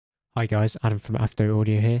Hi guys, Adam from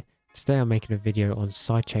AFDOAUDIO here. Today I'm making a video on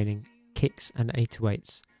sidechaining kicks and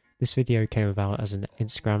 808's. This video came about as an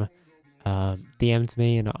Instagrammer DM'd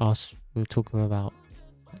me and we were talking about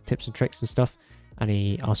tips and tricks and stuff, and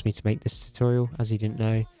he asked me to make this tutorial as he didn't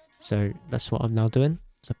know, so that's what I'm now doing.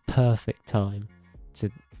 It's a perfect time to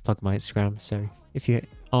plug my Instagram, so if you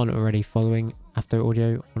aren't already following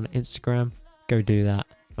AFDOAUDIO on Instagram, go do that,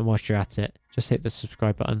 and whilst you're at it, just hit the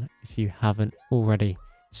subscribe button if you haven't already.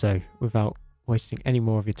 So without wasting any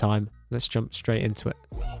more of your time, let's jump straight into it.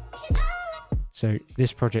 So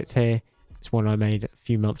this project here is one I made a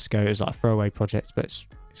few months ago. It was like a throwaway project, but it's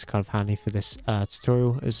kind of handy for this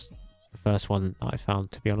tutorial. It's the first one that I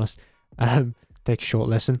found, to be honest. Take a short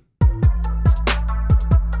listen.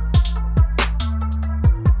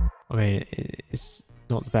 I mean, it's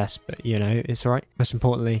not the best, but you know, it's alright. Most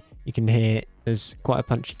importantly, you can hear there's quite a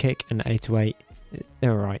punchy kick and 808.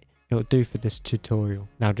 They're alright. It'll do for this tutorial.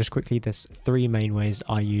 Now, just quickly, there's three main ways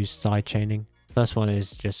I use sidechaining. First one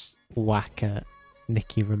is just whack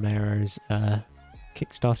Nicky Romero's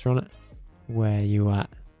Kickstarter on it. Where you at?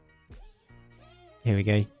 Here we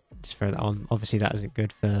go. Just throw that on. Obviously, that isn't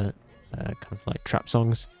good for kind of like trap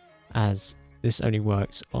songs, as this only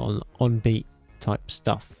works on beat type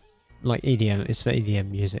stuff. Like EDM, it's for EDM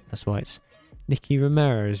music. That's why it's Nicky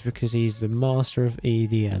Romero's, because he's the master of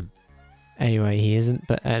EDM. Anyway, he isn't,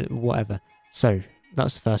 but whatever. So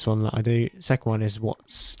that's the first one that I do. Second one is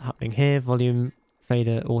what's happening here. Volume,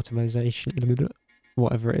 fader, automation,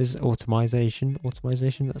 whatever it is. Automation.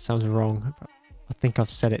 That sounds wrong. I think I've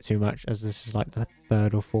said it too much, as this is like the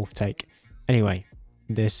third or fourth take. Anyway,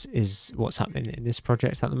 this is what's happening in this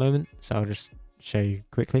project at the moment. So I'll just show you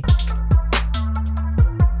quickly.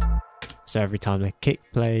 So every time the kick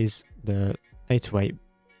plays, the 808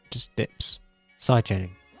 just dips.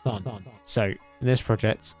 Sidechaining. Fun. So in this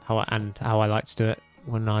project, how I like to do it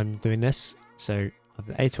when I'm doing this, so I've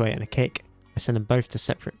an 808 and a kick. I send them both to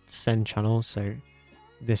separate send channels. So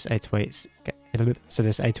this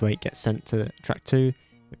 808 gets sent to track 2,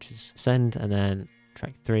 which is send, and then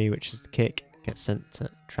track 3, which is the kick, gets sent to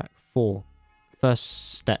track 4.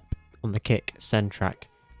 First step on the kick, send track.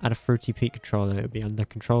 Add a fruity peak controller. It'll be under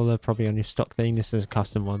controller, probably on your stock thing. This is a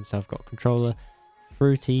custom one, so I've got controller,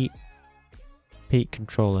 fruity peak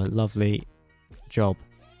controller. Lovely job.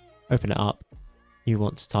 Open it up. You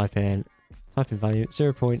want to type in value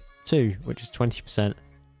 0.2, which is 20%.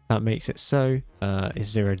 That makes it so it's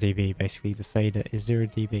 0 dB. Basically, the fader is 0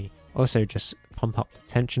 dB. Also, just pump up the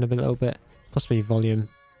tension a little bit, possibly volume.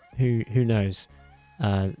 Who knows?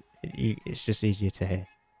 It's just easier to hear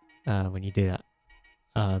when you do that.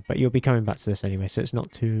 But you'll be coming back to this anyway, so it's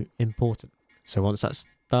not too important. So once that's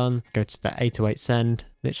done, go to the 808 send,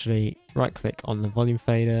 literally right click on the volume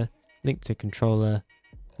fader, link to controller,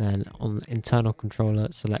 then on internal controller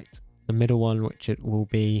select the middle one, which it will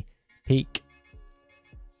be peak.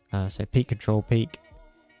 So peak control peak.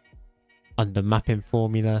 Under mapping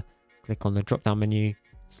formula, click on the drop down menu,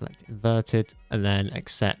 select inverted, and then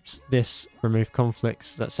accept this. Remove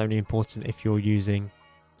conflicts. That's only important if you're using,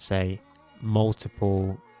 say,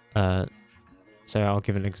 multiple. So I'll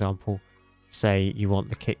give an example. Say you want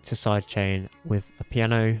the kick to sidechain with a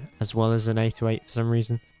piano as well as an 808 for some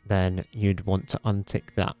reason, then you'd want to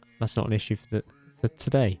untick that. That's not an issue for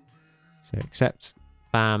today. So accept,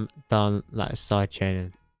 bam, done. That is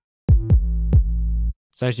sidechaining.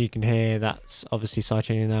 So as you can hear, that's obviously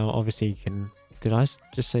sidechaining now. Obviously you can, did I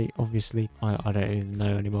just say obviously? I don't even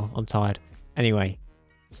know anymore. I'm tired. Anyway,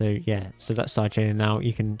 so yeah, so that's sidechaining now.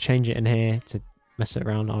 You can change it in here to mess it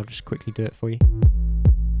around. I'll just quickly do it for you.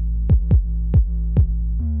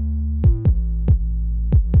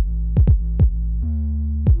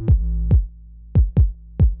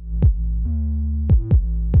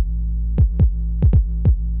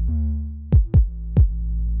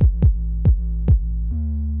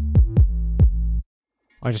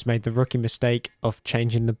 I just made the rookie mistake of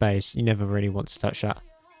changing the bass. You never really want to touch that.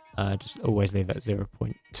 Just always leave it at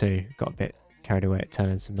 0.2. Got a bit carried away at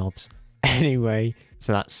turning some knobs. Anyway,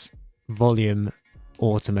 so that's volume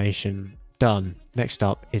automation done. Next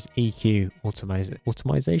up is EQ automation.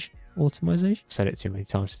 I've said it too many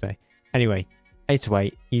times today. Anyway,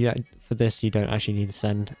 808. For this, you don't actually need to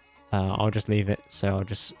send. I'll just leave it. So I'll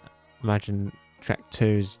just imagine track 2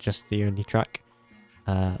 is just the only track.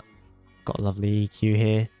 Got a lovely EQ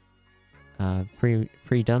here,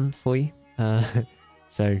 pre-done for you.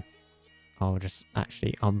 So I'll just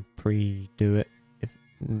actually pre-do it, if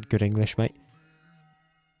good English, mate.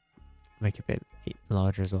 Make it a bit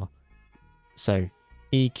larger as well. So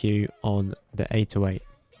EQ on the 808.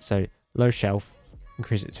 So low shelf,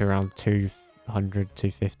 increase it to around 200,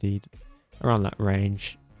 250, around that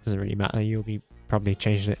range. doesn't really matter. You'll be probably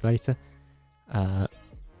changing it later.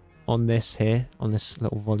 On this here, on this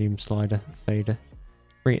little volume slider fader,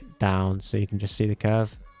 bring it down so you can just see the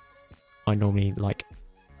curve. I normally like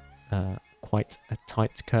quite a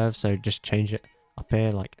tight curve, so just change it up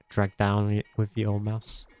here, like drag down it with your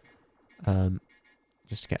mouse,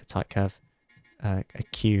 just to get a tight curve. A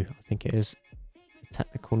Q, I think it is the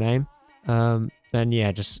technical name. Then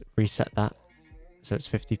yeah, just reset that so it's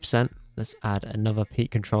 50%. Let's add another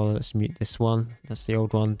peak controller. Let's mute this one. That's the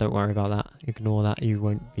old one. Don't worry about that. Ignore that. You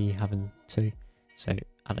won't be having to. So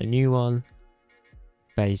add a new one.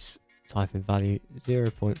 Base, type in value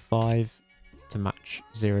 0.5 to match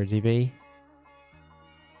 0 dB.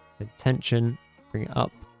 Then tension, bring it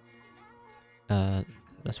up.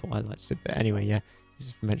 That's what I like to do. But anyway, yeah,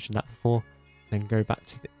 just mentioned that before. Then go back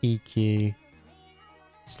to the EQ.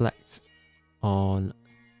 Select on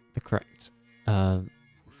the correct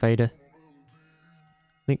fader.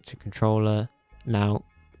 Link to controller. Now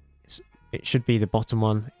it should be the bottom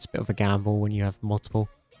one. It's a bit of a gamble when you have multiple.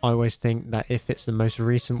 I always think that if it's the most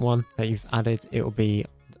recent one that you've added, it will be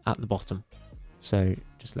at the bottom. So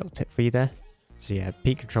just a little tip for you there. So yeah,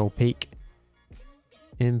 peak control peak,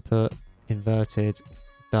 input, inverted,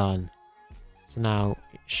 done. So now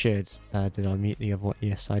it should, did I mute the other one?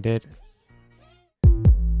 Yes, I did.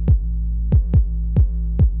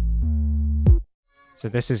 So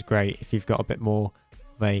this is great if you've got a bit more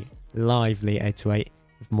of a lively 808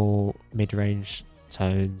 with more mid-range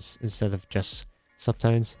tones instead of just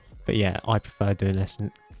subtones. But yeah, I prefer doing this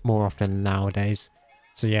more often nowadays.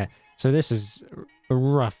 So yeah, so this is a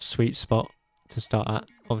rough sweet spot to start at.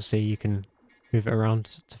 Obviously you can move it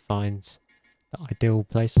around to find the ideal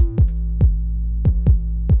place.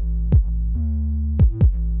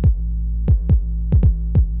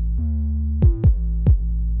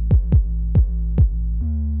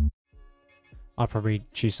 I'll probably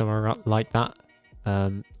choose somewhere like that.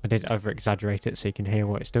 I did over exaggerate it so you can hear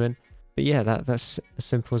what it's doing. But yeah, that's as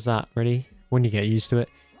simple as that, really. When you get used to it,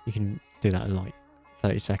 you can do that in like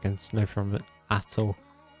 30 seconds, no problem at all.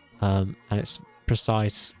 And it's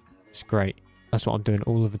precise, it's great. That's what I'm doing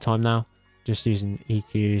all of the time now, just using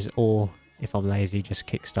EQs, or if I'm lazy, just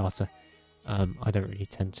Kickstarter. I don't really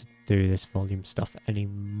tend to do this volume stuff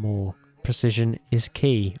anymore. Precision is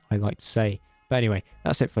key, I like to say. But anyway,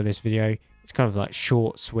 that's it for this video. It's kind of like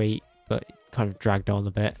short, sweet, but kind of dragged on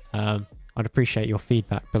a bit. I'd appreciate your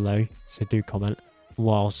feedback below, so do comment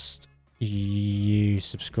whilst you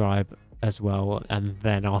subscribe as well, and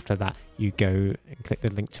then after that you go and click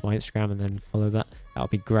the link to my Instagram and then follow that. That'll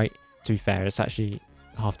be great. To be fair, it's actually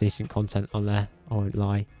half decent content on there, I won't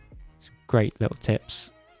lie. It's great little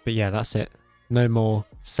tips. But yeah, that's it. No more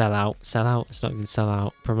sell out. It's not even sell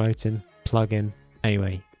out, promoting, plug in.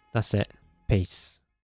 Anyway, that's it. Peace.